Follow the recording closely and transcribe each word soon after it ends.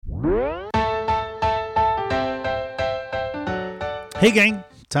Hey gang,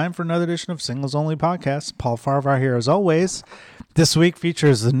 time for another edition of Singles Only Podcast. Paul Farvar here as always. This week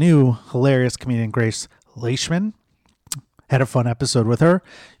features the new hilarious comedian Grace Leishman. Had a fun episode with her.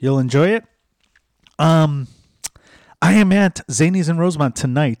 You'll enjoy it. I am at Zanies in Rosemont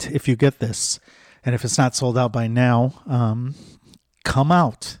tonight if you get this. And if it's not sold out by now, come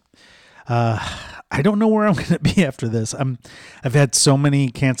out. I don't know where I'm going to be after this. I've had so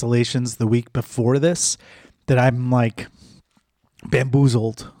many cancellations the week before this that I'm like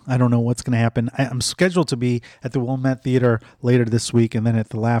bamboozled. I don't know what's going to happen. I'm scheduled to be at the Wilmette Theater later this week, and then at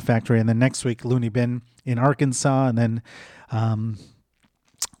the Laugh Factory, and then next week Looney Bin in Arkansas, and then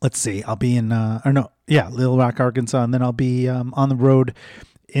let's see, I'll be in Little Rock, Arkansas, and then I'll be on the road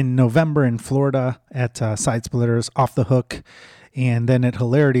in November in Florida at Side Splitters, Off the Hook, and then at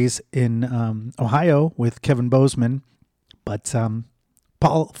Hilarities in Ohio with Kevin Bozeman. But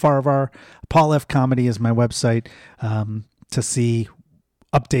Paul Farvar, Paul F. Comedy is my website to see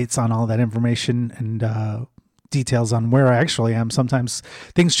updates on all that information and details on where I actually am. Sometimes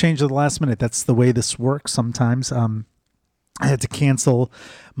things change at the last minute. That's the way this works sometimes. I had to cancel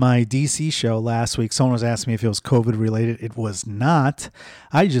my DC show last week. Someone was asking me if it was COVID related. It was not.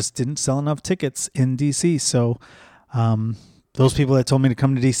 I just didn't sell enough tickets in DC. So those people that told me to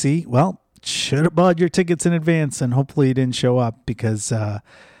come to DC, well, should have bought your tickets in advance, and hopefully you didn't show up because I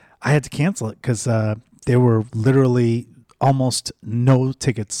had to cancel it because there were literally almost no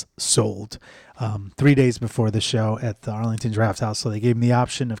tickets sold 3 days before the show at the Arlington Draft House. So they gave me the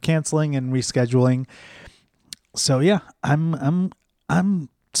option of canceling and rescheduling. So yeah, I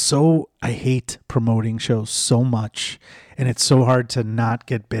hate promoting shows so much, and it's so hard to not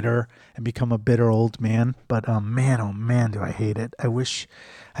get bitter and become a bitter old man. But man, oh man, do I hate it. I wish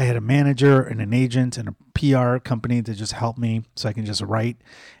I had a manager and an agent and a PR company to just help me so I can just write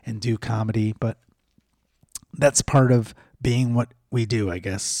and do comedy. But that's part of being what we do, I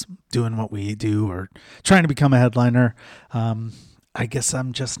guess, doing what we do or trying to become a headliner. I guess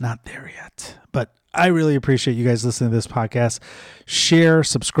I'm just not there yet, but I really appreciate you guys listening to this podcast. Share,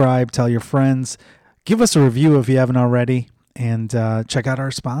 subscribe, tell your friends, give us a review if you haven't already, and check out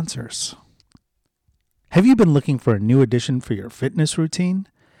our sponsors. Have you been looking for a new addition for your fitness routine?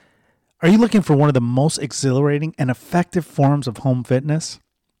 Are you looking for one of the most exhilarating and effective forms of home fitness?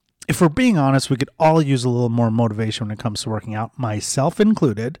 If we're being honest, we could all use a little more motivation when it comes to working out, myself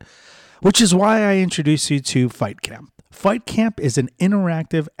included, which is why I introduced you to Fight Camp. Fight Camp is an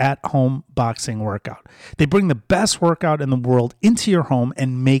interactive at-home boxing workout. They bring the best workout in the world into your home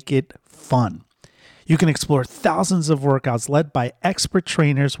and make it fun. You can explore thousands of workouts led by expert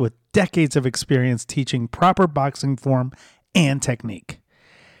trainers with decades of experience teaching proper boxing form and technique.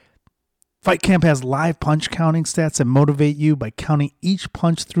 Fight Camp has live punch counting stats that motivate you by counting each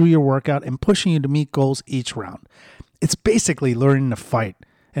punch through your workout and pushing you to meet goals each round. It's basically learning to fight.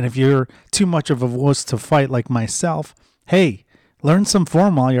 And if you're too much of a wuss to fight like myself, hey, learn some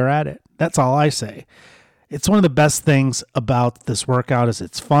form while you're at it. That's all I say. It's one of the best things about this workout is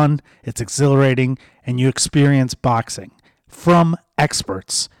it's fun, it's exhilarating, and you experience boxing from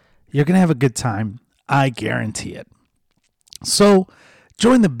experts. You're going to have a good time. I guarantee it. So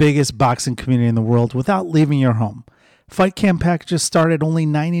join the biggest boxing community in the world without leaving your home. Fight Camp packages start at only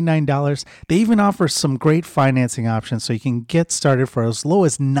 $99. They even offer some great financing options so you can get started for as low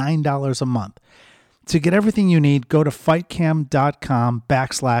as $9 a month. To get everything you need, go to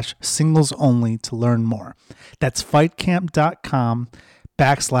fightcamp.com/singles only to learn more. That's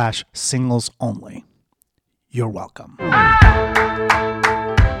fightcamp.com/singles only. You're welcome.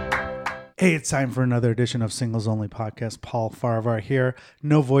 Hey, it's time for another edition of Singles Only Podcast. Paul Farvar here.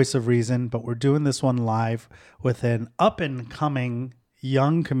 No voice of reason, but we're doing this one live with an up-and-coming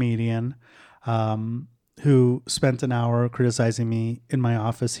young comedian who spent an hour criticizing me in my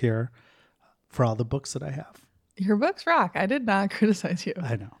office here for all the books that I have. Your books rock. I did not criticize you.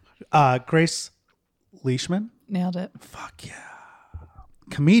 I know. Grace Leishman. Nailed it. Fuck yeah.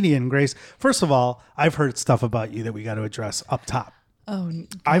 Comedian Grace. First of all, I've heard stuff about you that we got to address up top. Oh, God.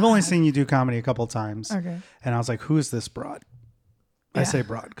 I've only seen you do comedy a couple of times. Okay. And I was like, who's this broad? Yeah. I say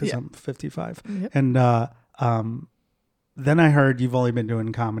broad because I'm 55. Yep. And then I heard you've only been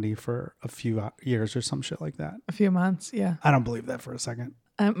doing comedy for a few years or some shit like that. A few months, yeah. I don't believe that for a second.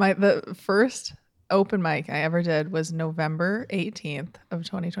 The first open mic I ever did was November 18th of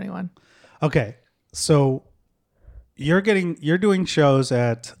 2021. Okay. So you're doing shows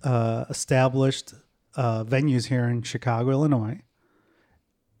at established venues here in Chicago, Illinois.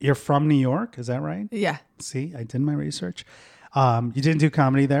 You're from New York, is that right? Yeah. See, I did my research. You didn't do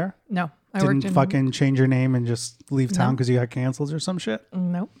comedy there? No. Didn't fucking change your name and just leave town because you got canceled or some shit?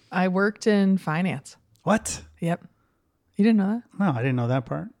 Nope. I worked in finance. What? Yep. You didn't know that? No, I didn't know that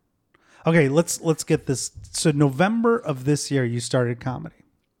part. Okay, let's get this. So November of this year, you started comedy.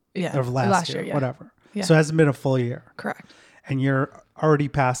 Yeah. Of last year, yeah. whatever. Yeah. So it hasn't been a full year. Correct. And you're already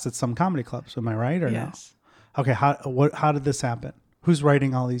passed at some comedy clubs. Am I right or Yes. no? Okay, how did this happen? Who's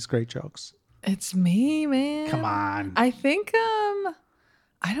writing all these great jokes? It's me, man. Come on. I think I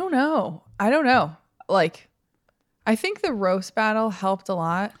don't know. Like, I think the roast battle helped a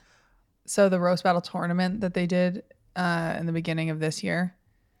lot. So the roast battle tournament that they did in the beginning of this year.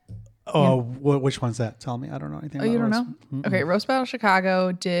 Oh, which one's that? Tell me. I don't know anything. Oh, about you don't roast. know? Mm-mm. Okay, Roast Battle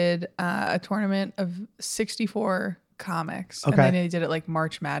Chicago did a tournament of 64 comics. Okay. And then they did it like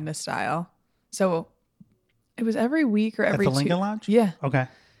March Madness style. So it was every week or every At the Lincoln Lounge? Yeah. Okay.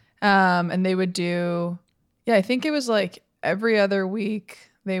 And they would do, I think it was like every other week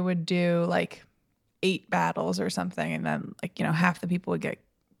they would do like 8 battles or something. And then like, half the people would get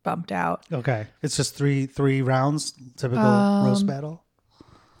bumped out. Okay. It's just three rounds, typical roast battle.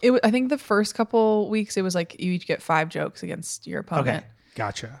 I think the first couple weeks it was like you each get 5 jokes against your opponent. Okay.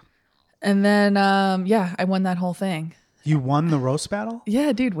 Gotcha. And then, I won that whole thing. You won the roast battle?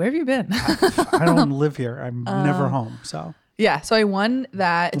 Yeah, dude, where have you been? I don't live here. I'm never home. So Yeah, so I won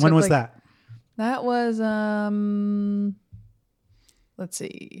that. when was that? That was let's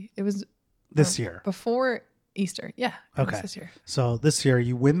see. It was This year. before Easter. Yeah. It was Okay. this year. So this year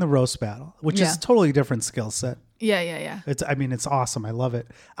you win the roast battle, which Yeah. is totally different skill set. Yeah. It's awesome. I love it.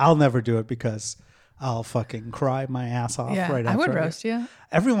 I'll never do it because I'll fucking cry my ass off Yeah. right I after. would roast you.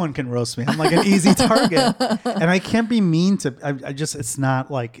 Everyone can roast me. I'm like an easy target. And I can't be mean to, it's not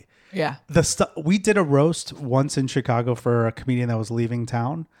like Yeah. the stuff. We did a roast once in Chicago for a comedian that was leaving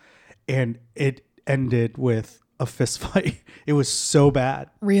town, and it ended with a fist fight. It was so bad.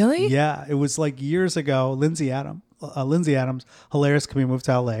 Really? Yeah, it was like years ago. Lindsay Adams, hilarious comedian, moved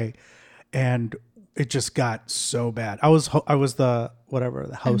to LA, and it just got so bad. I was the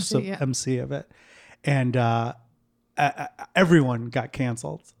host MC, of MC of it, and everyone got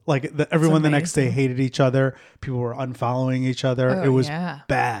canceled. Like everyone the next day hated each other. People were unfollowing each other. Oh, it was yeah.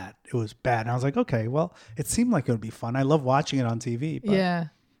 bad. It was bad. And I was like, okay, well, it seemed like it would be fun. I love watching it on TV. But Yeah.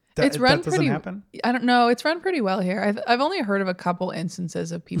 It's run that doesn't pretty. happen. I don't know. It's run pretty well here. I've only heard of a couple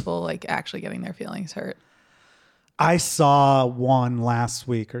instances of people like actually getting their feelings hurt. I saw one last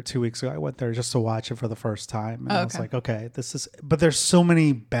week or 2 weeks ago. I went there just to watch it for the first time. And I was like, okay, but there's so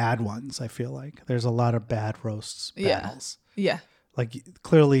many bad ones. I feel like there's a lot of bad roasts battles. Yeah. Like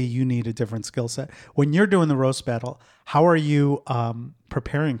clearly you need a different skill set. When you're doing the roast battle, how are you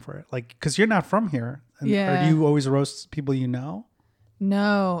preparing for it? Like, cause you're not from here. Yeah. Or do you always roast people you know?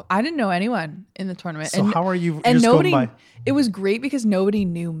 No, I didn't know anyone in the tournament. So how are you? And just nobody. going by, It was great because nobody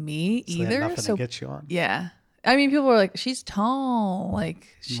knew me so they had either. nothing So to get you on. yeah, I mean, people were like, "She's tall, like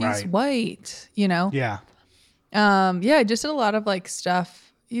she's Right. white," you know. Yeah. Yeah, I just did a lot of like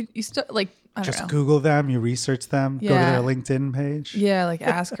stuff. You like I don't Just know. Google them, you research them, go to Yeah. their LinkedIn page. Yeah, like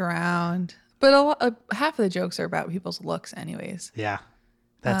ask around. But half of the jokes are about people's looks, anyways. Yeah.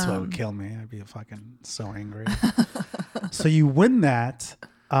 That's what would kill me. I'd be fucking so angry. So you win that.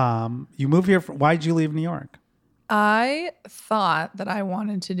 You move here. Why'd you leave New York? I thought that I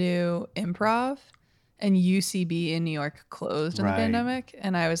wanted to do improv, and UCB in New York closed in Right. the pandemic.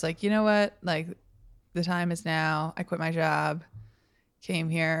 And I was like, you know what? Like, the time is now. I quit my job, came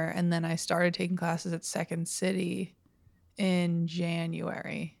here, and then I started taking classes at Second City in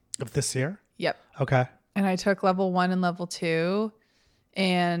January. Of this year? Yep. Okay. And I took level 1 and level 2.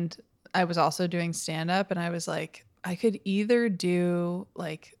 And I was also doing stand up. And I was like, I could either do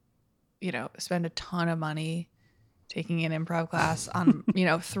like, spend a ton of money taking an improv class on,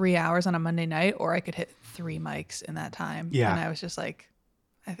 3 hours on a Monday night, or I could hit 3 mics in that time. Yeah. And I was just like,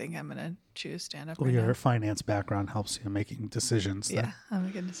 I think I'm going to choose stand up. Well, your finance background helps you in making decisions. Yeah, I'm a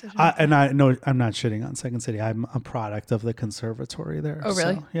good decision. And I know I'm not shitting on Second City. I'm a product of the conservatory there. Oh,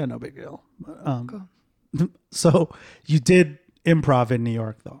 really? So, yeah, no big deal. Cool. So you did improv in New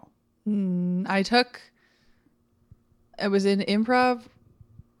York, though. I was in improv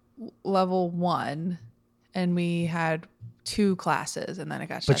level 1, and we had 2 classes, and then it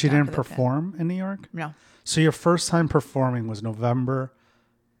got shut But you down didn't for the perform in New York? No. So your first time performing was November.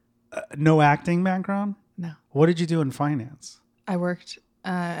 No acting background? No. What did you do in finance? I worked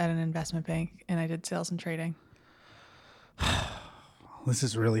at an investment bank, and I did sales and trading. This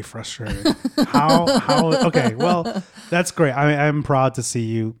is really frustrating. How? Okay, well, that's great. I'm proud to see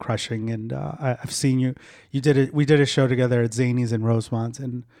you crushing, and I've seen you. You did it. We did a show together at Zanies in Rosemont,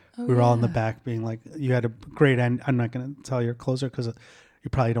 and we were all in the back, being like, you had a great end. I'm not going to tell your closer because you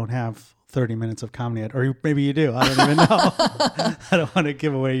probably don't have 30 minutes of comedy yet, or maybe you do. I don't even know. I don't want to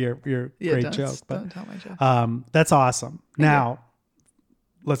give away your great joke, but don't tell my joke. that's awesome. Now,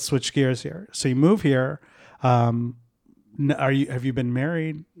 let's switch gears here. So you move here. Have you been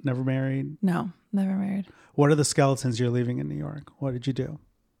married? Never married? No, never married. What are the skeletons you're leaving in New York? What did you do?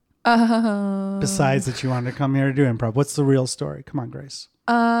 Besides that you wanted to come here to do improv. What's the real story? Come on, Grace.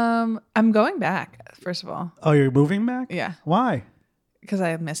 I'm going back, first of all. Oh, you're moving back? Yeah. Why? Because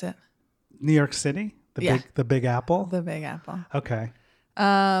I miss it. New York City? The Big Apple? The Big Apple. Okay.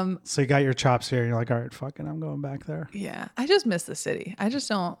 So you got your chops here and you're like, all right, fucking, I'm going back there. Yeah. I just miss the city. I just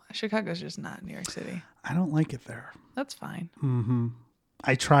don't. Chicago's just not New York City. I don't like it there. That's fine. Mm-hmm.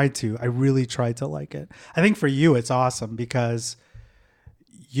 I really tried to like it. I think for you, it's awesome because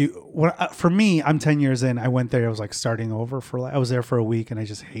for me, I'm 10 years in. I went there. I was like starting over I was there for a week and I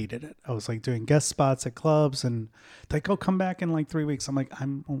just hated it. I was like doing guest spots at clubs and like, oh, come back in like 3 weeks. I'm like,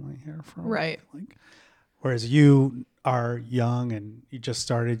 I'm only here for a week. Like, whereas you are young and you just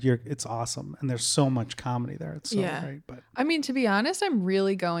started, it's awesome. And there's so much comedy there. It's so great. But I mean, to be honest, I'm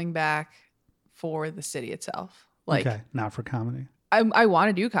really going back for the city itself. Like, okay, not for comedy. I want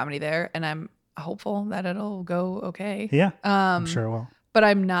to do comedy there and I'm hopeful that it'll go okay. Yeah, I'm sure it will. But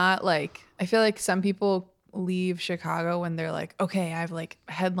I'm not like, I feel like some people leave Chicago when they're like, okay, I've like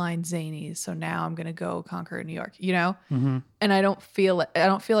headlined Zanies, so now I'm gonna go conquer New York, you know? Mm-hmm. And I don't feel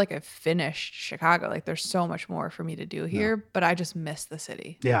like I've finished Chicago. Like there's so much more for me to do here, but I just miss the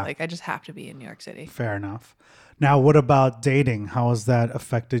city. Yeah. Like I just have to be in New York City. Fair enough. Now, what about dating? How has that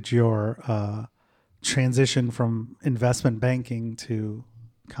affected your transition from investment banking to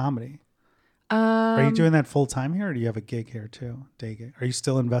comedy? Are you doing that full time here or do you have a gig here too? Day gig. Are you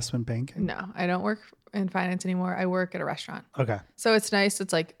still investment banking? No, I don't work in finance anymore. I work at a restaurant. Okay. So it's nice.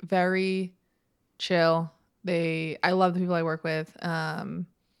 It's like very chill. I love the people I work with. And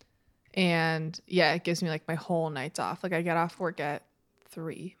yeah, it gives me like my whole nights off. Like I get off work at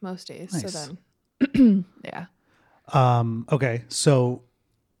 3 most days. Nice. So then, yeah. Okay. So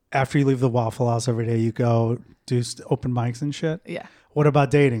after you leave the Waffle House every day, you go do open mics and shit. Yeah. What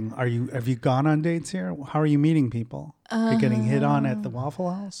about dating? Have you gone on dates here? How are you meeting people? Are you getting hit on at the Waffle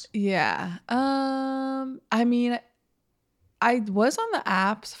House? Yeah. I mean, I was on the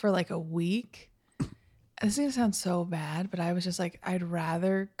apps for like a week. This is gonna sound so bad, but I was just like, I'd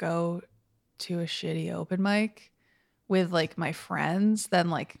rather go to a shitty open mic with like my friends than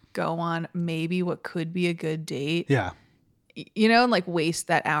like go on maybe what could be a good date. Yeah. You know, and like waste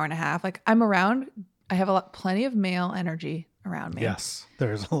that hour and a half. Like I'm around, I have plenty of male energy around me. Yes,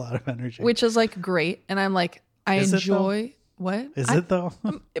 there's a lot of energy. Which is like great. And I'm like, I enjoy what? Is it though?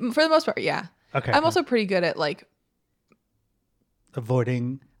 For the most part, yeah. Okay. I'm also pretty good at like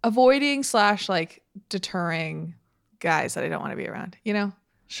avoiding / like deterring guys that I don't want to be around, you know?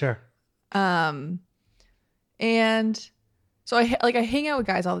 Sure. And so I hang out with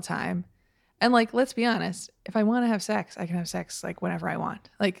guys all the time. And like, let's be honest, if I want to have sex, I can have sex like whenever I want.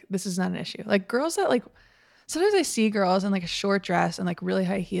 Like this is not an issue. Like girls that like, sometimes I see girls in like a short dress and like really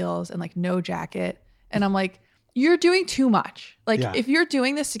high heels and like no jacket. And I'm like, you're doing too much. Like if you're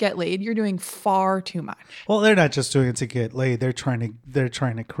doing this to get laid, you're doing far too much. Well, they're not just doing it to get laid. They're trying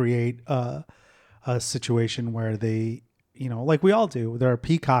to create a situation where they, you know, like we all do. They're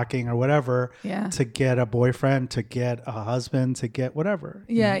peacocking or whatever to get a boyfriend, to get a husband, to get whatever.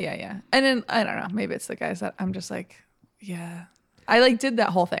 Yeah. And then I don't know, maybe it's the guys that I'm just like, yeah. I like did that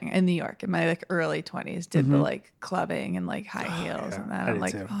whole thing in New York in my like early 20s, did the like clubbing and like high heels and that. I'm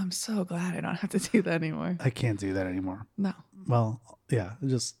like, oh, I'm so glad I don't have to do that anymore. I can't do that anymore. No. Well, yeah,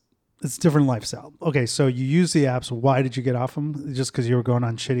 it's a different lifestyle. Okay, so you use the apps. Why did you get off them? Just because you were going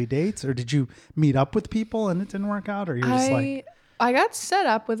on shitty dates, or did you meet up with people and it didn't work out, or you're just like? I got set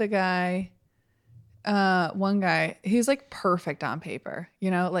up with a guy. One guy, he's like perfect on paper,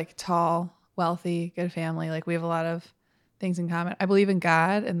 you know, like tall, wealthy, good family. Like we have a lot of things in common. I believe in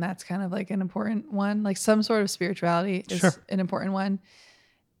God, and that's kind of like an important one. Like some sort of spirituality is an important one.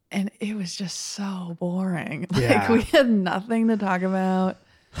 And it was just so boring. Like we had nothing to talk about.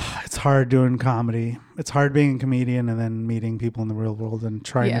 It's hard doing comedy. It's hard being a comedian and then meeting people in the real world and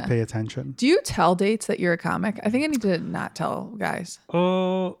trying to pay attention. Do you tell dates that you're a comic? I think I need to not tell guys.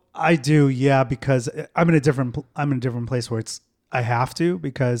 Oh, I do. Yeah, because I'm in a different place where I have to,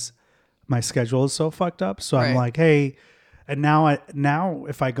 because my schedule is so fucked up. So I'm like, hey. And now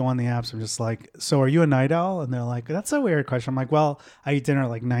if I go on the apps, I'm just like, so are you a night owl? And they're like, that's a weird question. I'm like, well, I eat dinner at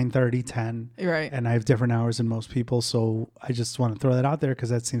like 9:30, 10. Right. And I have different hours than most people. So I just want to throw that out there because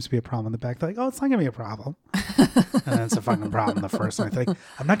that seems to be a problem in the back. They're like, oh, it's not going to be a problem. And then it's a fucking problem the first night. They're like,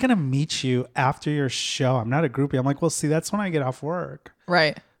 I'm not going to meet you after your show. I'm not a groupie. I'm like, well, see, that's when I get off work.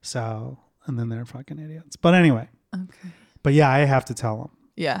 Right. So, and then they're fucking idiots. But anyway, Okay. but yeah, I have to tell them.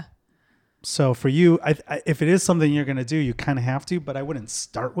 Yeah. So for you, if it is something you're going to do, you kind of have to, but I wouldn't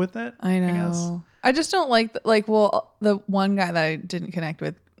start with it. I know. guess. I just don't like the one guy that I didn't connect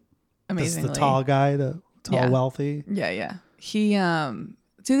with amazingly. The tall guy, the tall, Yeah. wealthy. Yeah. He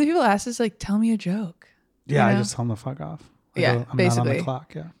do the people ask us like, tell me a joke? Yeah, You I know? just tell him to fuck off. I Yeah, go, I'm not on basically. the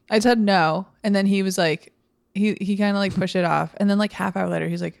clock. Yeah. I said no, and then he was like, he kind of like pushed it off, and then like half hour later,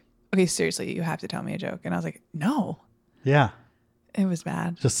 he's like, okay, seriously, you have to tell me a joke, and I was like, no, Yeah. it was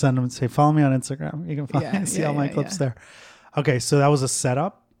bad. Just send them and say, follow me on Instagram. You can see all my clips there. Okay, so that was a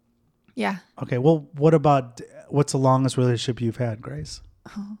setup. Yeah. Okay, well, what's the longest relationship you've had, Grace?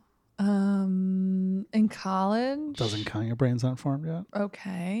 In college. Doesn't count. Your brain's not formed yet.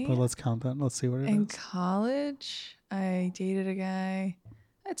 Okay. But let's count that. Let's see what it In is. college, I dated a guy.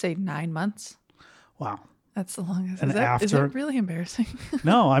 I'd say 9 months. Wow. That's the longest. And Is after- it really embarrassing?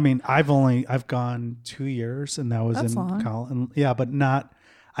 No, I mean, I've gone 2 years, and that was That's in long. college. And, yeah, but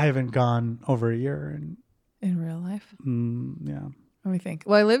I haven't gone over a year. And In real life? yeah. Let me think.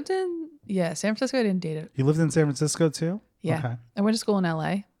 Well, I lived in San Francisco. I didn't date it. You lived in San Francisco too? Yeah. Okay. I went to school in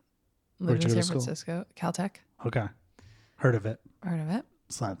LA. Where'd Lived you in go San to school? Francisco. Caltech. Okay. Heard of it. Heard of it.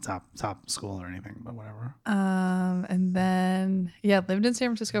 It's not top school or anything, but whatever. And then lived in San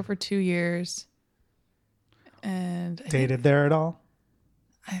Francisco for 2 years. And Dated there at all?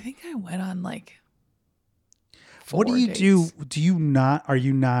 I think I went on like 4 What do you dates. do? Are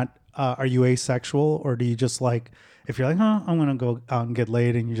you asexual, or do you just like, if you're like, I'm going to go out and get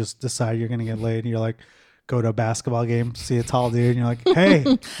laid, and you just decide you're going to get laid, and you're like, go to a basketball game, see a tall dude, and you're like, hey,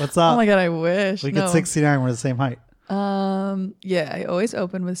 what's up? Oh my God, I wish. We No. get 69, we're the same height. I always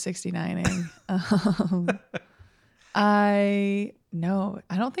open with 69ing. I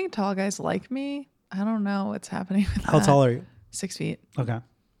don't think tall guys like me. I don't know what's happening with How that. tall are you? 6 feet. Okay.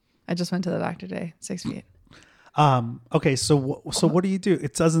 I just went to the doctor today. 6 feet. Okay, so what do you do?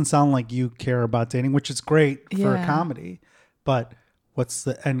 It doesn't sound like you care about dating, which is great for a Yeah. comedy, but what's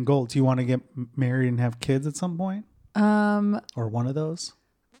the end goal? Do you want to get married and have kids at some point? Or one of those?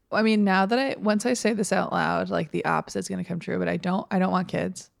 I mean, once I say this out loud, like the opposite's going to come true, but I don't want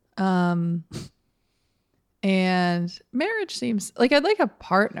kids. And marriage seems like I'd like a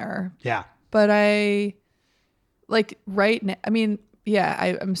partner, Yeah. but I like right now. I mean,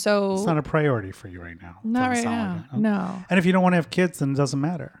 I'm so It's not a priority for you right now. not right Doesn't now. sound like it. No, And if you don't want to have kids, then it doesn't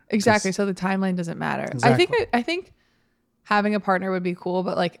matter. exactly. Just- So the timeline doesn't matter. Exactly. I think having a partner would be cool,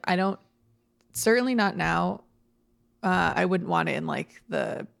 but like certainly not now. I wouldn't want it in like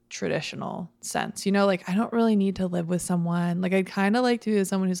the traditional sense, like I don't really need to live with someone. Like I'd kind of like to be with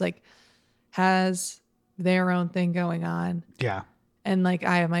someone who's like has their own thing going on, Yeah. and like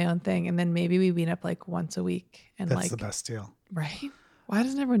I have my own thing, and then maybe we meet up like once a week, and That's like the best deal. right. Why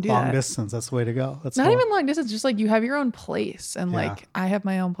doesn't everyone do Long that? distance. That's the way to go. That's Not cool. even long distance, just like you have your own place, and Yeah. like I have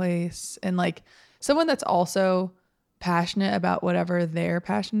my own place, and like someone that's also passionate about whatever they're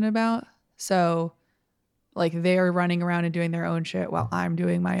passionate about. So like they're running around and doing their own shit while I'm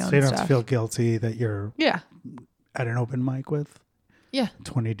doing my own So you don't stuff. have to feel guilty that you're Yeah. at an open mic with Yeah.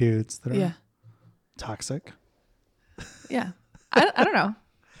 20 dudes that are Yeah. toxic. Yeah. I don't know.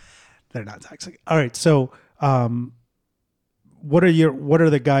 They're not toxic. All right. So, what are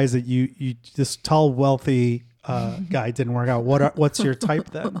the guys that you this tall, wealthy guy didn't work out? What's your type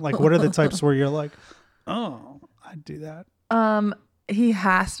then? Like, what are the types where you're like, oh, I'd do that. He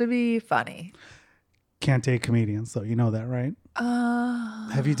has to be funny. Can't date comedians though. You know that, right?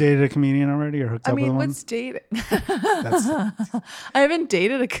 Have you dated a comedian already or hooked I up with mean, one? what's dating? I haven't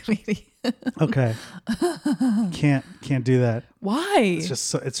dated a comedian. Okay. Can't do that. Why? It's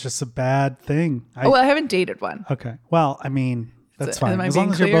just a bad thing. I haven't dated one. Okay. Well, I mean, that's fine. am I As long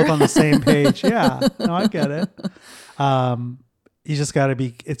being as you're clear? both on the same page. Yeah. No, I get it. You just got to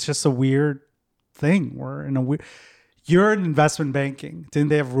be, it's just a weird thing. You're in investment banking. Didn't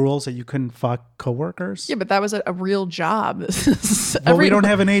they have rules that you couldn't fuck coworkers? Yeah, but that was a real job. Well, we don't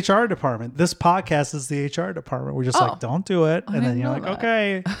have an HR department. This podcast is the HR department. We're just Oh. like, don't do it. And then didn't you're know like, that.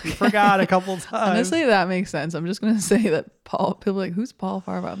 okay, you forgot a couple times. Honestly, that makes sense. I'm just gonna say that people are like, who's Paul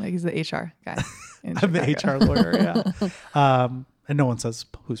Farva? I'm like, he's the HR guy. in I'm the Chicago. HR lawyer. Yeah. And no one says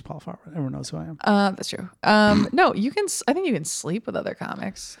who's Paul Farber. Everyone knows who I am. That's true. No, you can. I think you can sleep with other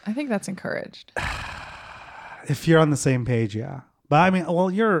comics. I think that's encouraged. If you're on the same page, yeah. But I mean,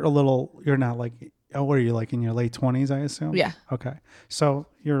 well, you're not like, what are you, like in your late 20s, I assume? Yeah. Okay. So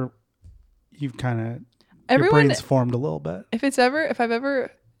your Everyone, brain's formed a little bit.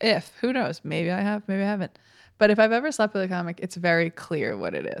 who knows? Maybe I have, maybe I haven't. But if I've ever slept with a comic, it's very clear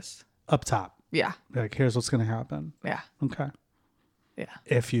what it is. Up top. Yeah. Like, here's what's going to happen. Yeah. Okay. Yeah.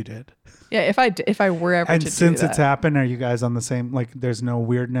 If you did. Yeah. If I were ever And to since do it's that. happened, are you guys on the same, like, there's no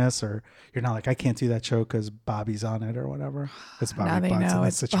weirdness, or you're not like, I can't do that show because Bobby's on it or whatever? It's Now Bobby they Butts in know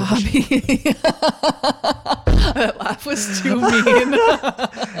this it's situation. Bobby. That laugh was too mean.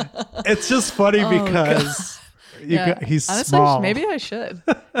 It's just funny Oh, because he's Honestly, small. maybe I should.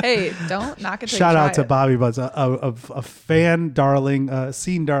 Hey, don't knock it. till you Shout out try to it. Bobby Butts, a fan darling,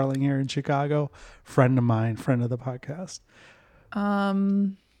 scene darling here in Chicago, friend of mine, friend of the podcast.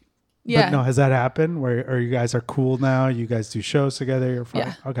 Yeah. But no, has that happened where or you guys are cool now? You guys do shows together? You're fine?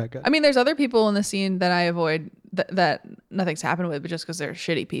 Yeah. Okay, good. I mean, there's other people in the scene that I avoid that nothing's happened with, but just because they're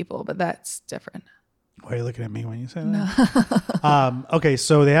shitty people. But that's different. Why are you looking at me when you say that? Okay,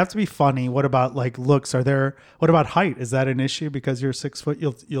 so they have to be funny. What about like looks? What about height? Is that an issue? Because you're 6 foot,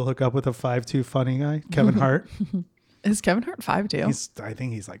 you'll hook up with a 5'2" funny guy, Kevin Hart. Is Kevin Hart 5'2"? I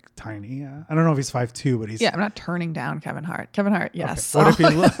think he's like tiny. Yeah, I don't know if he's 5'2", but he's Yeah, I'm not turning down Kevin Hart. Kevin Hart, yes.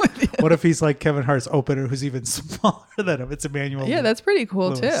 What if he's like Kevin Hart's opener, who's even smaller than him? It's Emmanuel. Yeah, that's pretty cool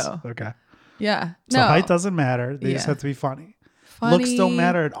Lewis. too. Okay, Yeah. so No. height doesn't matter. They just Yeah. have to be funny. Funny. Looks don't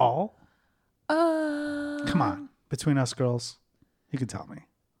matter at all. Come on, between us girls, you can tell me.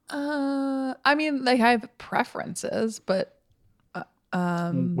 I mean, like I have preferences, but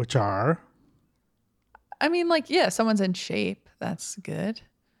Which are I mean, like, yeah, someone's in shape. That's good.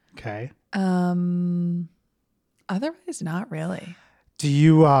 okay. Otherwise, not really. Do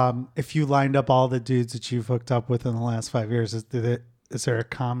you, if you lined up all the dudes that you've hooked up with in the last 5 years, is there a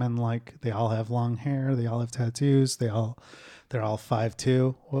common, like, they all have long hair, they all have tattoos, they're all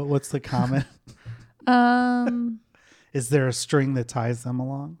 5'2"? What's the common? Is there a string that ties them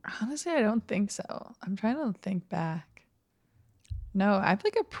along? Honestly, I don't think so. I'm trying to think back. No, I have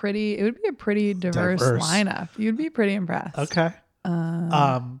like it would be a pretty diverse lineup. You'd be pretty impressed. Okay.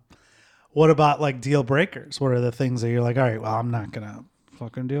 What about like deal breakers? What are the things that you're like, all right, well, I'm not gonna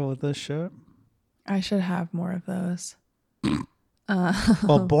fucking deal with this shit? I should have more of those.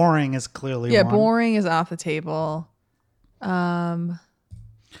 Well, boring is clearly one. Boring is off the table. Some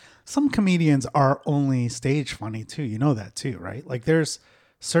comedians are only stage funny too. You know that too, right? Like there's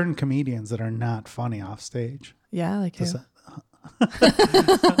certain comedians that are not funny off stage. Yeah, like who?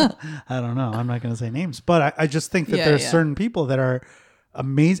 I don't know. I'm not going to say names, but I just think that there's certain people that are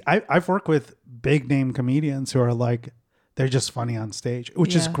amazing. I've worked with big name comedians who are like, they're just funny on stage,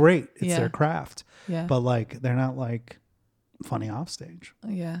 which is great. It's their craft. Yeah. But like, they're not like funny off stage.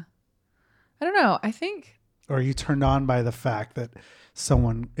 Yeah. I don't know. I think. Or are you turned on by the fact that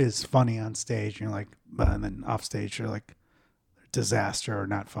someone is funny on stage and you're like, and then off stage, you're like disaster or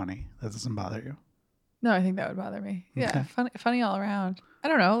not funny. That doesn't bother you. No, I think that would bother me. Yeah. Okay. Funny all around. I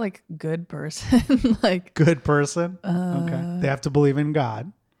don't know, like good person. Like good person. Okay. They have to believe in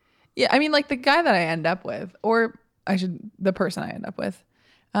God. Yeah. I mean, like the guy that I end up with, or the person I end up with.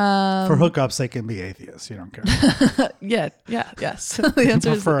 For hookups, they can be atheists. You don't care. Yes. The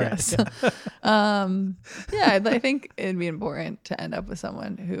answer is yes. I think it'd be important to end up with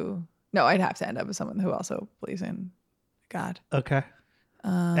someone I'd have to end up with someone who also believes in God. Okay.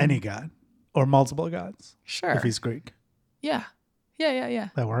 Any God or multiple gods. Sure. If he's Greek. Yeah.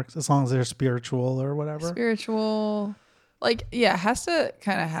 That works. As long as they're spiritual or whatever. Spiritual. Like, yeah, has to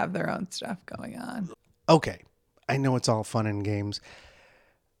kind of have their own stuff going on. Okay. I know it's all fun and games.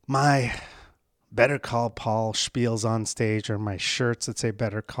 My Better Call Paul spiels on stage, or my shirts that say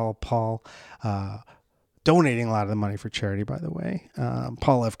Better Call Paul, donating a lot of the money for charity, by the way.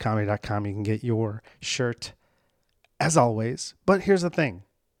 PaulFComedy.com. You can get your shirt as always. But here's the thing.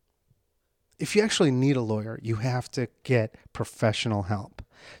 If you actually need a lawyer, you have to get professional help.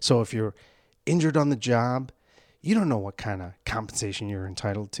 So if you're injured on the job, you don't know what kind of compensation you're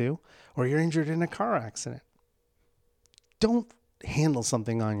entitled to, or you're injured in a car accident. Don't handle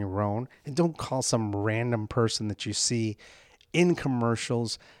something on your own, and don't call some random person that you see in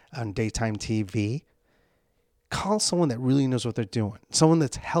commercials on daytime TV. Call someone that really knows what they're doing. Someone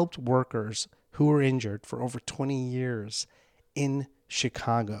that's helped workers who were injured for over 20 years in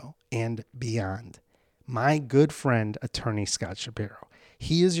Chicago and beyond. My good friend, attorney Scott Shapiro.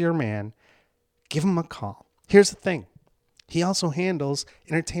 He is your man. Give him a call. Here's the thing. He also handles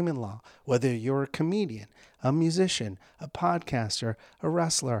entertainment law, whether you're a comedian, a musician, a podcaster, a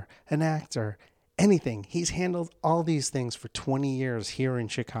wrestler, an actor, anything. He's handled all these things for 20 years here in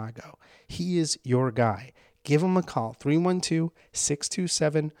Chicago. He is your guy. Give him a call,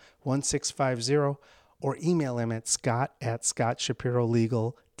 312-627-1650, or email him at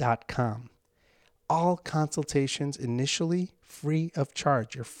scott@scottshapirolegal.com. All consultations initially free of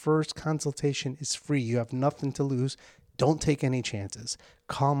charge. Your first consultation is free. You have nothing to lose. Don't take any chances.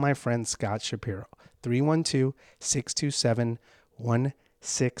 Call my friend Scott Shapiro, 312-627-1650.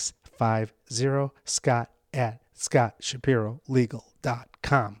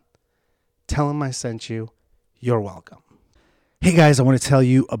 1-650-SCOTT@ScottShapiroLegal.com. Tell him I sent you. You're welcome. Hey guys, I want to tell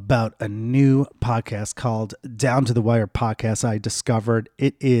you about a new podcast called Down to the Wire Podcast I discovered.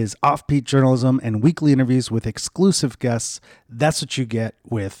 It is offbeat journalism and weekly interviews with exclusive guests. That's what you get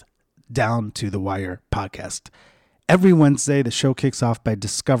with Down to the Wire Podcast. Every Wednesday, the show kicks off by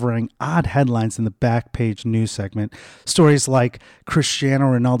discovering odd headlines in the back page news segment. Stories like Cristiano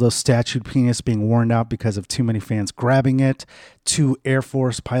Ronaldo's statued penis being worn out because of too many fans grabbing it, 2 Air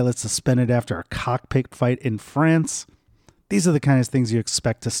Force pilots suspended after a cockpit fight in France. These are the kind of things you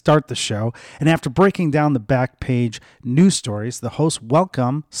expect to start the show. And after breaking down the back page news stories, the hosts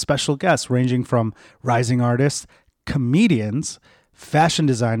welcome special guests ranging from rising artists, comedians, fashion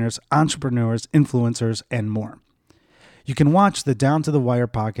designers, entrepreneurs, influencers, and more. You can watch the Down to the Wire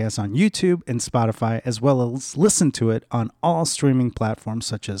podcast on YouTube and Spotify, as well as listen to it on all streaming platforms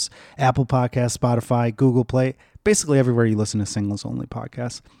such as Apple Podcasts, Spotify, Google Play, basically everywhere you listen to singles only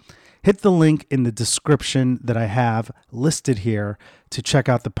podcasts. Hit the link in the description that I have listed here to check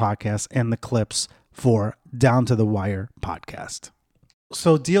out the podcast and the clips for Down to the Wire podcast.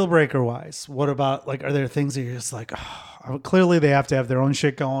 So deal breaker wise, what about, like, are there things that you're just like, oh, clearly they have to have their own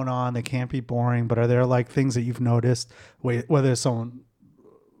shit going on. They can't be boring, but are there like things that you've noticed, whether it's someone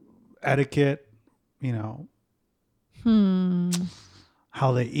etiquette, you know,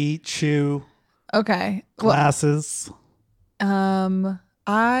 how they eat, chew, Okay. glasses?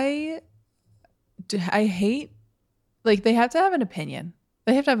 I hate, like, they have to have an opinion.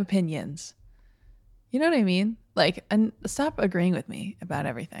 They have to have opinions. You know what I mean? Like, and stop agreeing with me about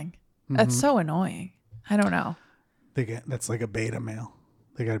everything. That's so annoying. I don't know. That's like a beta male.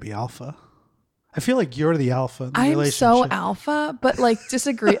 They got to be alpha. I feel like you're the alpha in the I'm relationship. so alpha, but like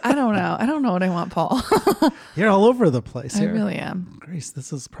disagree. I don't know. I don't know what I want, Paul. You're all over the place I here. really am. Grace,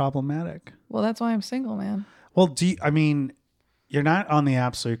 this is problematic. Well, that's why I'm single, man. Well, you're not on the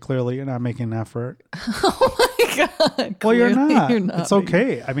app, so you're not making an effort. Oh my God. Well, you're not. You're not. It's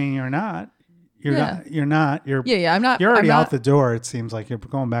okay. I mean, you're not. You're not. I'm not. You're already I'm out not, the door. It seems like you're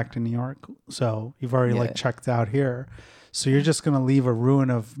going back to New York, so you've already checked out here. So you're just gonna leave a ruin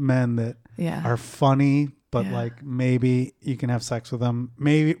of men that are funny, but like maybe you can have sex with them.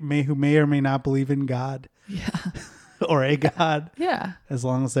 Who may or may not believe in God. Yeah. Or a God. Yeah. As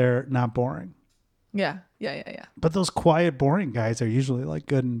long as they're not boring. Yeah. But those quiet, boring guys are usually like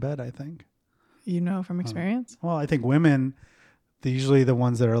good in bed, I think. You know from experience? Well, I think women, they're usually the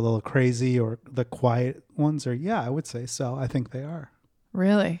ones that are a little crazy, or the quiet ones are, I would say so. I think they are.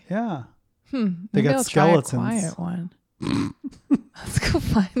 Really? Yeah. They They got I'll skeletons. try a quiet one. Let's go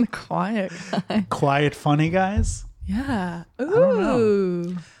find the quiet guy. Quiet, funny guys? Yeah. Ooh. I don't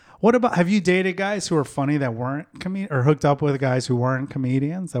know. What about, have you dated guys who were funny that weren't or hooked up with guys who weren't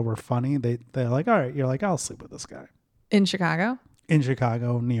comedians that were funny? They're like, all right, you're like, I'll sleep with this guy. In Chicago? In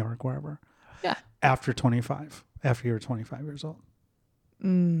Chicago, New York, wherever. Yeah. After you were 25 years old.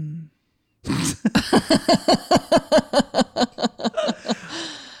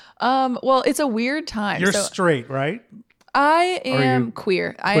 Well, it's a weird time. You're So straight, right? I am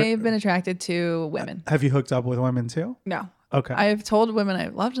queer. I've been attracted to women. Have you hooked up with women too? No. Okay. I've told women I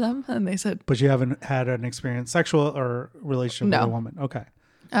loved them, and they said But you haven't had an experience, sexual or relationship with a woman? Okay.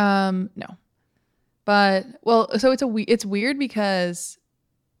 no. But so it's weird because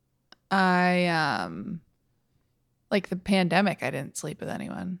I like the pandemic, I didn't sleep with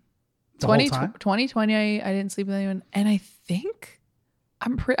anyone. The whole time? 2020, I didn't sleep with anyone, and I think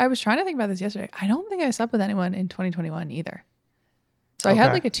I was trying to think about this yesterday. I don't think I slept with anyone in 2021 either. So I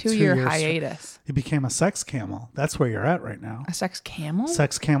had like a 2-year hiatus. You became a sex camel. That's where you're at right now. A sex camel?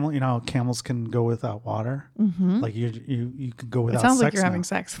 Sex camel. You know how camels can go without water? Mm-hmm. Like you could go without sex. It sounds like you're having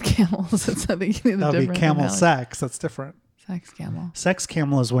sex with camels. It's something you need that would be camel sex. That's different. Sex camel. Sex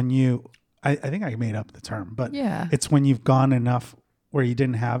camel is when I think I made up the term, but it's when you've gone enough where you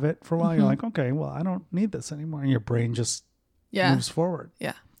didn't have it for a while. Mm-hmm. You're like, okay, well, I don't need this anymore. And your brain just moves forward.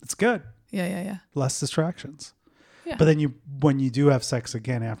 Yeah. It's good. Yeah. Less distractions. Yeah. But then when you do have sex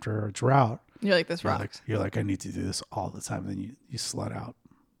again after a drought, you're like, this rocks. You're like, I need to do this all the time. Then you slut out.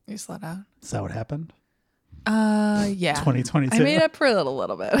 You slut out. Is that what happened? Yeah. 2022. I made up for it a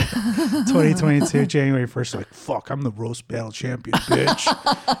little bit. 2022, January 1st, like, fuck, I'm the roast battle champion,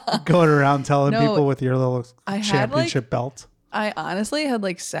 bitch. Going around telling people with your little championship belt. I honestly had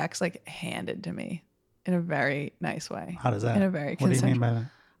like sex like handed to me in a very nice way. How does that? In a very What do you mean by that?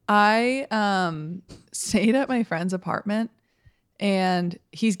 I stayed at my friend's apartment, and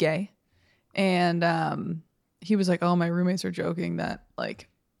he's gay, and he was like, "Oh, my roommates are joking that like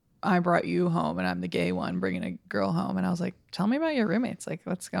I brought you home and I'm the gay one bringing a girl home. And I was like, tell me about your roommates. Like,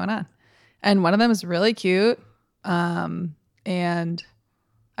 what's going on? And one of them is really cute. And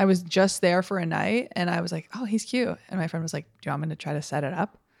I was just there for a night and I was like, oh, he's cute. And my friend was like, do you want me to try to set it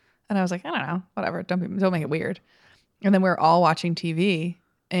up? And I was like, I don't know, whatever. Don't make it weird. And then we were all watching TV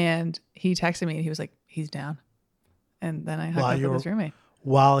and he texted me and he was like, he's down. And then I hung up with his roommate.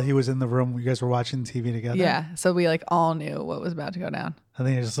 While he was in the room, you guys were watching TV together? Yeah. So we like all knew what was about to go down. And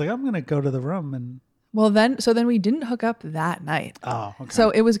then you're just like, I'm going to go to the room. And well, then we didn't hook up that night. oh, okay. So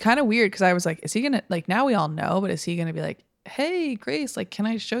it was kind of weird because I was like, is he going to, like, now we all know, but is he going to be like, hey, Grace, like, can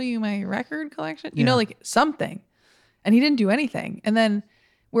I show you my record collection? You know, like something. And he didn't do anything. And then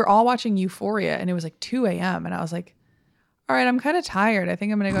we're all watching Euphoria and it was like 2 a.m. And I was like, all right, I'm kind of tired. I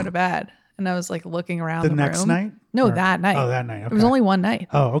think I'm going to go to bed. And I was like looking around the room. The next night? No, that night. Oh, that night. Okay. It was only one night.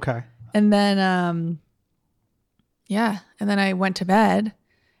 Oh, okay. And then, and then I went to bed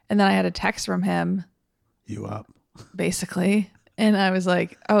and then I had a text from him. You up. Basically. And I was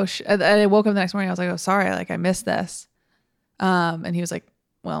like, oh, I woke up the next morning. I was like, oh, sorry. Like I missed this. And he was like,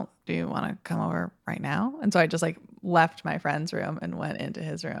 well, do you want to come over right now? And so I just like left my friend's room and went into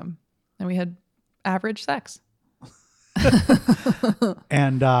his room and we had average sex.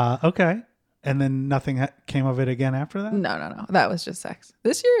 And, okay. And then nothing came of it again after that? No. That was just sex.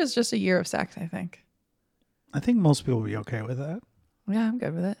 This year is just a year of sex, I think. I think most people will be okay with that. Yeah, I'm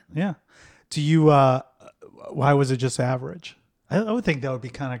good with it. Yeah. Do you, why was it just average? I would think that would be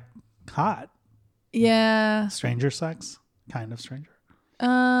kind of hot. Yeah. Stranger sex? Kind of stranger.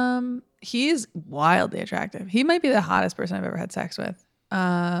 He's wildly attractive. He might be the hottest person I've ever had sex with.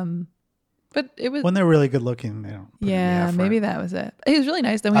 But it was when they're really good looking, they don't. Put in the effort. Maybe that was it. He was really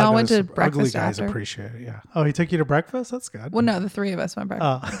nice. Then we all went to breakfast ugly guys after. appreciate it. Yeah. Oh, he took you to breakfast? That's good. Well, no, the three of us went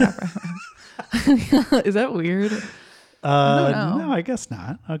breakfast. Oh. Is that weird? I don't know. No, I guess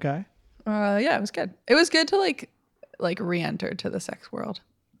not. Okay. Yeah, it was good. It was good to like re-enter to the sex world.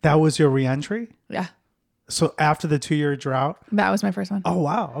 That was your re-entry? Yeah. So after the 2-year drought? That was my first one. Oh,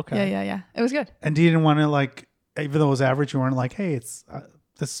 wow. Okay. Yeah. It was good. And you didn't want to like, even though it was average, you weren't like, hey, it's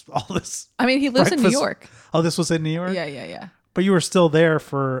all this. I mean, he lives in New York. Oh, this was in New York? Yeah. But you were still there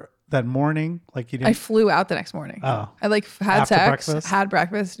for that morning? Like you didn't? I flew out the next morning. Oh. I like had After sex, breakfast? had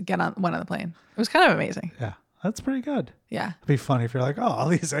breakfast, went on the plane. It was kind of amazing. Yeah. That's pretty good. Yeah. It'd be funny if you're like, oh, all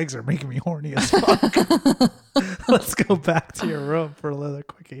these eggs are making me horny as fuck. Let's go back to your room for a little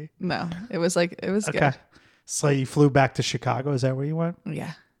quickie. No, it was Okay. good. So you flew back to Chicago. Is that where you went?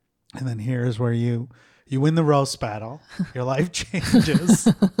 Yeah. And then here's where you win the roast battle. Your life changes.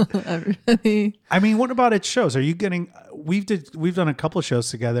 Really? I mean, what about at shows? Are you getting? We've done a couple of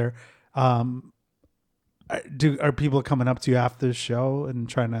shows together. Are people coming up to you after the show and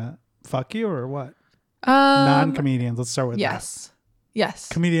trying to fuck you or what? Non-comedians. Let's start with yes. that. Yes.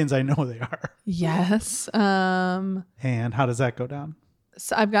 Comedians, I know they are. Yes. And how does that go down?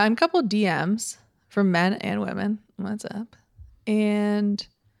 So I've gotten a couple DMs from men and women. What's up? And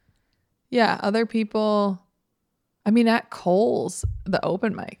yeah, other people. I mean, at Kohl's, the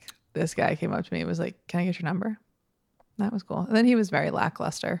open mic, this guy came up to me and was like, "Can I get your number?" That was cool. And then he was very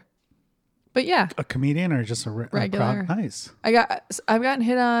lackluster. But yeah, A comedian or just a regular? crowd? Nice. I've gotten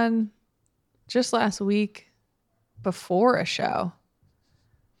hit on just last week before a show.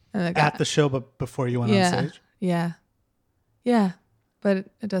 And At the show, but before you went on stage? Yeah. But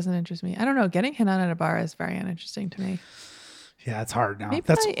it doesn't interest me. I don't know. Getting hit on at a bar is very uninteresting to me. Yeah, it's hard now. Maybe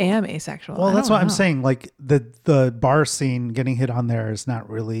I am asexual. Well, that's what what I'm saying. Like the bar scene, getting hit on there is not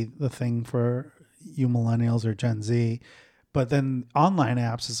really the thing for you millennials or Gen Z. But then online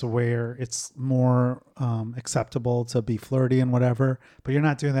apps is where it's more acceptable to be flirty and whatever. But you're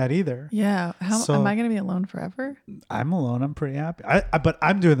not doing that either. Yeah. So- Am I going to be alone forever? I'm alone. I'm pretty happy. But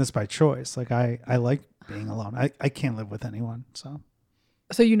I'm doing this by choice. Like I like being alone. I can't live with anyone.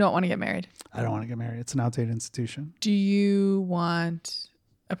 So you don't want to get married? I don't want to get married. It's an outdated institution. Do you want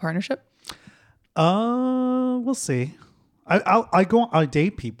a partnership? We'll see. I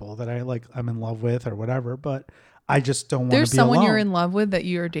date people that I'm in love with or whatever, but I just don't want to be alone. There's someone you're in love with that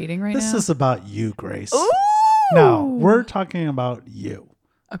you're dating right now? This is about you, Grace. Ooh! No, we're talking about you.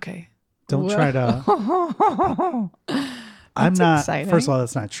 Okay. Don't try to. I'm That's not. exciting. First of all,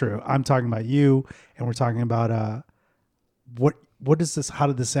 that's not true. I'm talking about you, and we're talking about what is this? How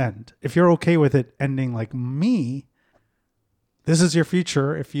did this end? If you're okay with it ending like me, this is your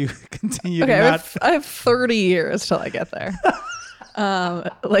future. If you continue to not. I have 30 years till I get there.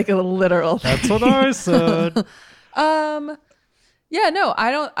 Like a literal. That's what I said. Yeah, no,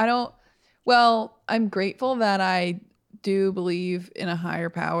 I don't. Well, I'm grateful that I do believe in a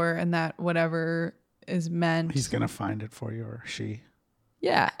higher power and that whatever is meant. He's gonna find it for you, or she.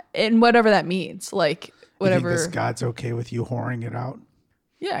 Yeah. And whatever that means. Like You think whatever. this God's okay with you whoring it out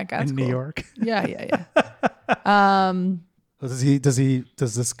Yeah, God's in cool. New York? Yeah.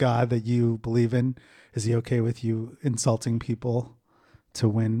 Does this God that you believe in, is he okay with you insulting people to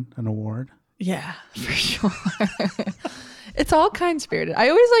win an award? Yeah, for sure. It's all kind spirited. I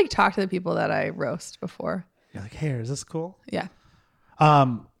always like talk to the people that I roast before. You're like, hey, is this cool? Yeah.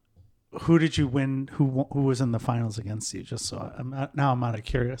 Who did you win? Who was in the finals against you? Just so I'm out of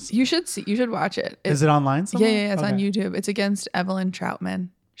curious. You should watch it. Is it online somewhere? Yeah, it's on Okay. YouTube. It's against Evelyn Troutman.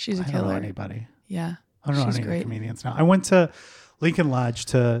 She's a I don't killer. know anybody. Yeah. I don't know She's any of the great. comedians now. I went to Lincoln Lodge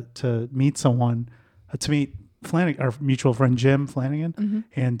to meet someone, to meet Flanagan, our mutual friend Jim Flanagan,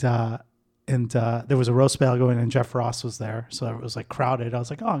 Mm-hmm. and there was a roast battle going, and Jeff Ross was there, so it was like crowded. I was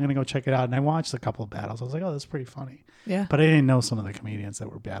like, oh, I'm gonna go check it out, and I watched a couple of battles. I was like, oh, that's pretty funny. Yeah. But I didn't know some of the comedians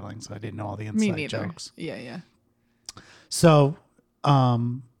that were battling, so I didn't know all the Me inside neither. jokes. Yeah. So,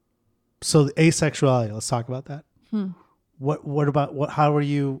 so the asexuality. Let's talk about that. What about how are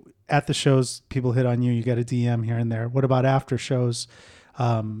you at the shows? People hit on you. You get a DM here and there. What about after shows?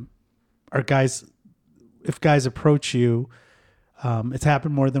 If guys approach you, it's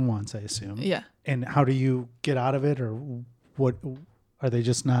happened more than once, I assume. Yeah. And how do you get out of it, or what? Are they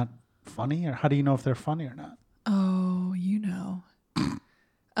just not funny, or how do you know if they're funny or not? Oh, you know.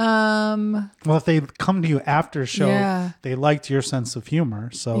 Well, if they come to you after a show, Yeah. they liked your sense of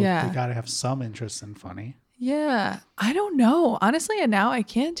humor, so Yeah. they got to have some interest in funny. Yeah. I don't know. Honestly, and now I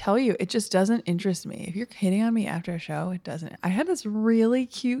can't tell you. It just doesn't interest me. If you're hitting on me after a show, it doesn't. I had this really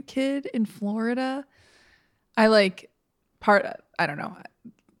cute kid in Florida. I don't know.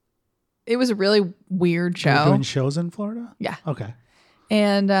 It was a really weird Are you show. doing shows in Florida? Yeah. Okay.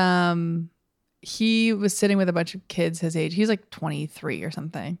 And he was sitting with a bunch of kids his age. He's like 23 or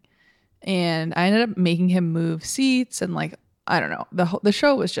something. And I ended up making him move seats, and like, I don't know. The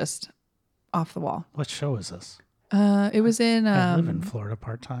show was just off the wall. What show is this? It was in I live in Florida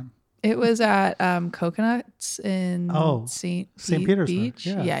part time. it was at Coconuts in St. Petersburg, Beach.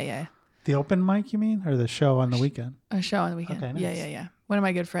 yeah. Yeah. The open mic, you mean, or the show on the weekend? A show on the weekend. Okay, nice. Yeah. One of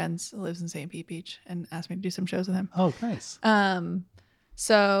my good friends lives in St. Pete Beach and asked me to do some shows with him. Oh, nice.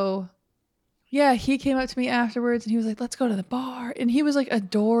 So yeah, he came up to me afterwards and he was like, let's go to the bar. And he was like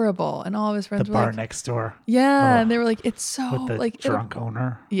adorable. And all of his friends The were bar like, next door yeah. Oh. And they were like, it's so with the like, drunk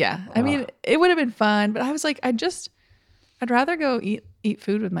owner. yeah. I mean, it would have been fun, but I was like, I'd rather go eat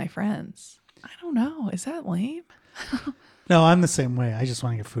food with my friends. I don't know. Is that lame? No, I'm the same way. I just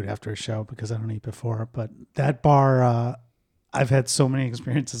want to get food after a show because I don't eat before. But that bar, I've had so many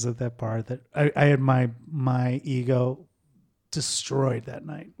experiences at that bar that I had my ego destroyed that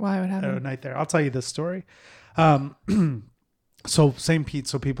night. Why would A happen? night there. I'll tell you this story. So St. Pete,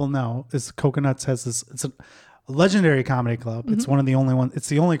 so people know, is Coconuts has this. It's a legendary comedy club. It's one of the only one. It's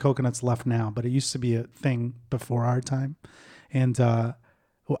the only Coconuts left now, but it used to be a thing before our time. And I'm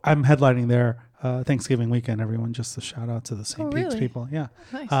headlining there Thanksgiving weekend. Everyone, just a shout out to the St. Pete's really? people. Yeah.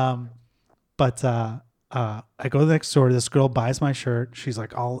 Nice. But I go next door. This girl buys my shirt. She's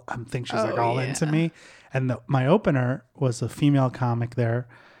like all into me. And my opener was a female comic there,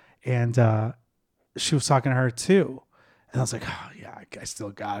 and she was talking to her too. And I was like, oh yeah, I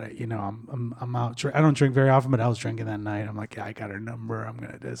still got it. You know, I'm out. I don't drink very often, but I was drinking that night. I'm like, yeah, I got her number. I'm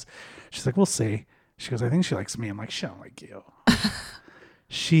gonna do this. She's like, we'll see. She goes, I think she likes me. I'm like, she don't like you.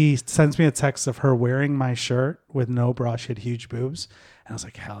 She sends me a text of her wearing my shirt with no bra. She had huge boobs. And I was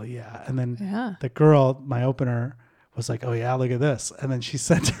like, hell yeah. And then the girl, my opener, was like, oh yeah, look at this. And then she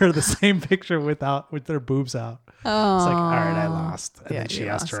sent her the same picture with their boobs out. Oh, It's like, all right, I lost. And Yeah, then she you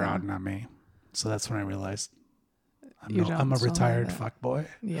asked her lost out, then. not me. So that's when I realized You I'm a don't retired like it. fuck boy.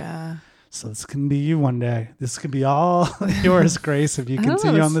 Yeah. So this can be you one day. This could be all yours, Grace, if you I don't know,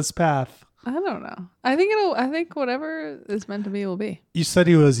 continue on this- this path. I don't know. I think whatever is meant to be will be. You said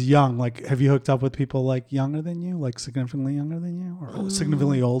he was young. Like, have you hooked up with people like younger than you, like significantly younger than you, or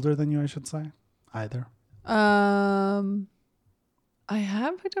significantly older than you? I should say, either. I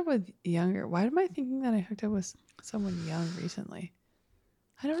have hooked up with younger. Why am I thinking that I hooked up with someone young recently?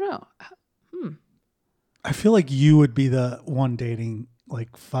 I don't know. I feel like you would be the one dating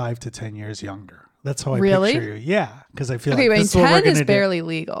like 5 to 10 years younger. That's how I Really? picture you. Yeah, because I feel Okay, like but this is what we're 10 is gonna do. barely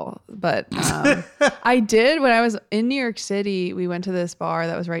legal. But I did when I was in New York City. We went to this bar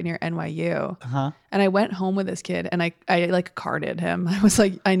that was right near NYU, Uh-huh. and I went home with this kid, and I like carded him. I was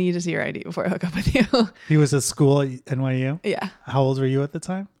like, I need to see your ID before I hook up with you. He was at school at NYU. Yeah. How old were you at the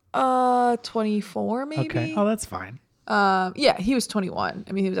time? 24 maybe. Okay. Oh, that's fine. Yeah, he was 21.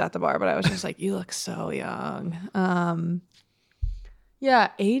 I mean, he was at the bar, but I was just like, you look so young.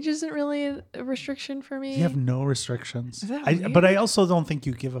 Yeah, age isn't really a restriction for me. You have no restrictions. Is that But I weird? also don't think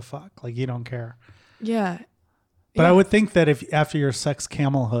you give a fuck. Like you don't care. Yeah. But I Yeah. would think that if after your sex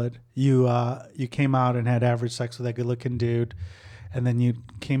camelhood, you came out and had average sex with that good looking dude, and then you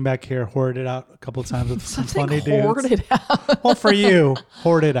came back here, hoarded it out a couple times with some funny dudes. Hoarded out. Well, for you,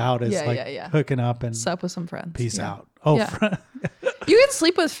 hoarded out is Yeah, like yeah. hooking up and Sup with some friends. peace Yeah. out. Oh, Yeah. You can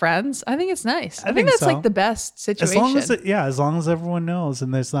sleep with friends. I think it's nice. I think that's so. like the best situation. as long as everyone knows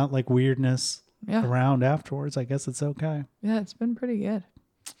and there's not like weirdness Yeah. around afterwards, I guess it's okay. Yeah, it's been pretty good.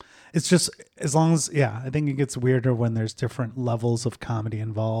 It's just as long as I think it gets weirder when there's different levels of comedy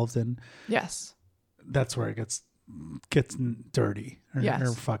involved, and Yes. that's where it gets dirty or, Yes.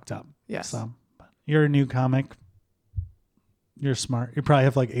 or fucked up. Yes. So you're a new comic. You're smart. You probably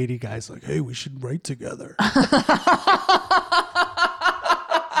have like 80 guys like, hey, we should write together.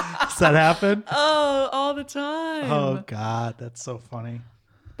 Does that happen? Oh, all the time. Oh God, that's so funny.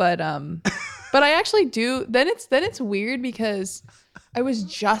 But I actually do. Then it's weird because I was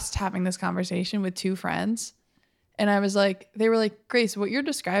just having this conversation with two friends, and I was like, they were like, Grace, what you're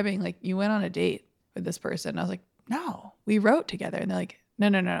describing, like you went on a date with this person. I was like, no, we wrote together, and they're like,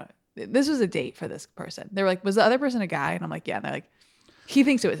 no, this was a date for this person. They were like, was the other person a guy? And I'm like, yeah. And they're like, he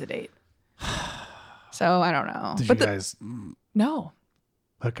thinks it was a date. So I don't know. Did but you guys no.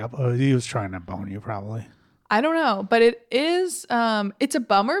 hook up? Oh, he was trying to bone you probably. I don't know, but it is it's a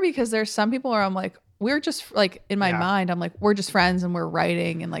bummer because there's some people where I'm like, we're just like in my mind, I'm like, we're just friends and we're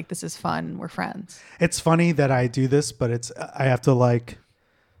writing and like this is fun and we're friends. It's funny that I do this, but I have to like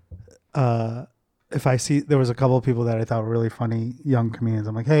if I see there was a couple of people that I thought were really funny young comedians,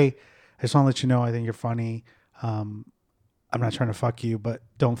 I'm like, hey, I just want to let you know I think you're funny. I'm not trying to fuck you, but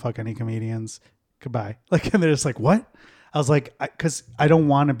don't fuck any comedians. Goodbye. Like, and they're just like, what? I was like, because I don't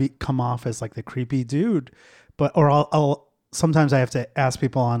want to come off as like the creepy dude, but I'll sometimes I have to ask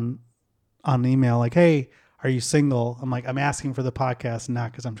people on email like, hey, are you single? I'm like, I'm asking for the podcast,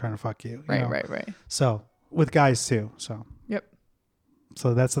 not because I'm trying to fuck you. You know? Right. So with guys too. So Yep.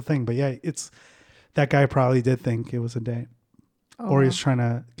 So that's the thing. But yeah, it's that guy probably did think it was a date, or he's trying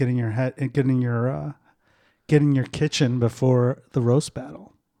to get in your head and get in your kitchen before the roast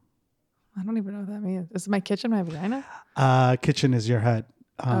battle. I don't even know what that means. Is my kitchen my vagina? Kitchen is your head.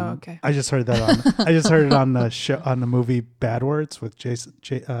 Okay. I just heard that I just heard it on the show, on the movie Bad Words with Jason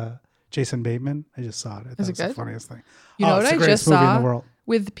Bateman. I just saw it. I thought Is it it was the good? funniest thing. You know what it's the I greatest just movie saw in the world.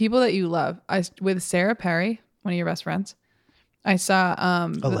 with people that you love? With Sarah Perry, one of your best friends. I saw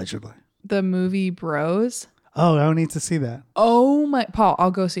Allegedly. the movie Bros. Oh, I don't need to see that. Oh my, Paul,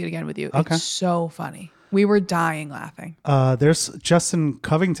 I'll go see it again with you. Okay. It's so funny. We were dying laughing. There's Justin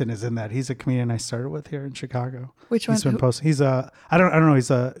Covington is in that. He's a comedian I started with here in Chicago. Which He's one? been posting. He's I don't know.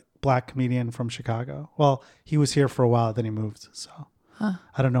 He's a black comedian from Chicago. Well, he was here for a while, then he moved. So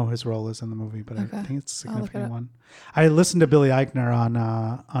I don't know what his role is in the movie, but I think it's a I'll look it significant up. one. I listened to Billy Eichner on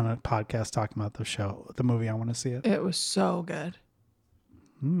a podcast talking about the movie. I want to see it. It was so good.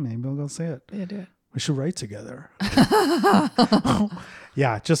 Maybe I'll go see it. Yeah, do it. We should write together.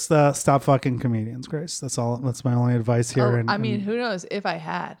 Yeah, just stop fucking comedians, Grace. That's all. That's my only advice here. I mean, who knows if I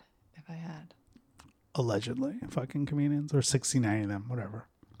had. Allegedly fucking comedians, or 69 of them, whatever.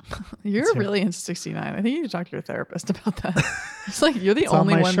 You're really into 69. I think you need to talk to your therapist about that. It's like you're the It's on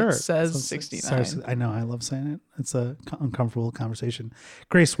only my one shirt. that says So 69. I know. I love saying it. It's a uncomfortable conversation.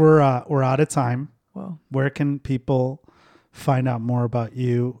 Grace, we're out of time. Whoa. Where can people find out more about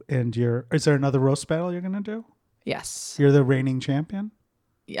you and your? Is there another roast battle you're gonna do? Yes. You're the reigning champion.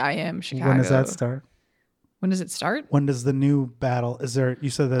 I am Chicago. When does that start? When does it start? When does the new battle? Is there? You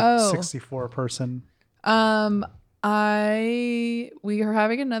said that 64 person. We are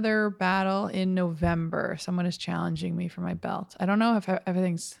having another battle in November. Someone is challenging me for my belt. I don't know if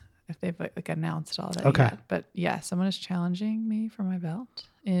they've like announced all that yet, but yeah, someone is challenging me for my belt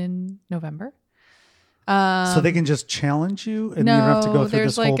in November. So they can just challenge you, and you don't have to go through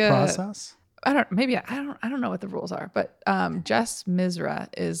this whole process. I don't know what the rules are, but Jess Mizra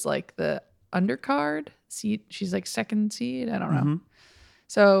is like the undercard seed. She's like second seed. I don't know.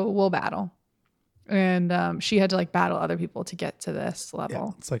 So we'll battle. And she had to like battle other people to get to this level.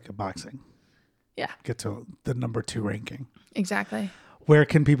 Yeah, it's like a boxing. Yeah. Get to the number 2 ranking. Exactly. Where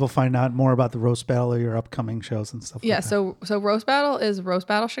can people find out more about the roast battle or your upcoming shows and stuff? Yeah. Like that? So Roast Battle is Roast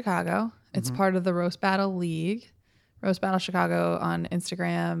Battle Chicago. It's part of the Roast Battle League. Roast Battle Chicago on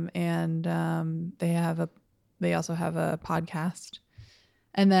Instagram, and they also have a podcast.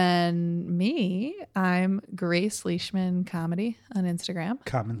 And then me, I'm Grace Leishman Comedy on Instagram.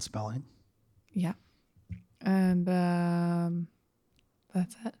 Common spelling. Yeah. And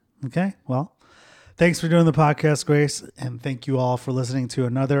that's it. Okay. Well, Thanks for doing the podcast, Grace. And thank you all for listening to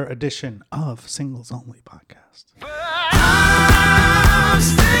another edition of Singles Only Podcast. I'm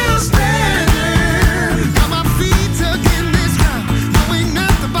still standing. Got my feet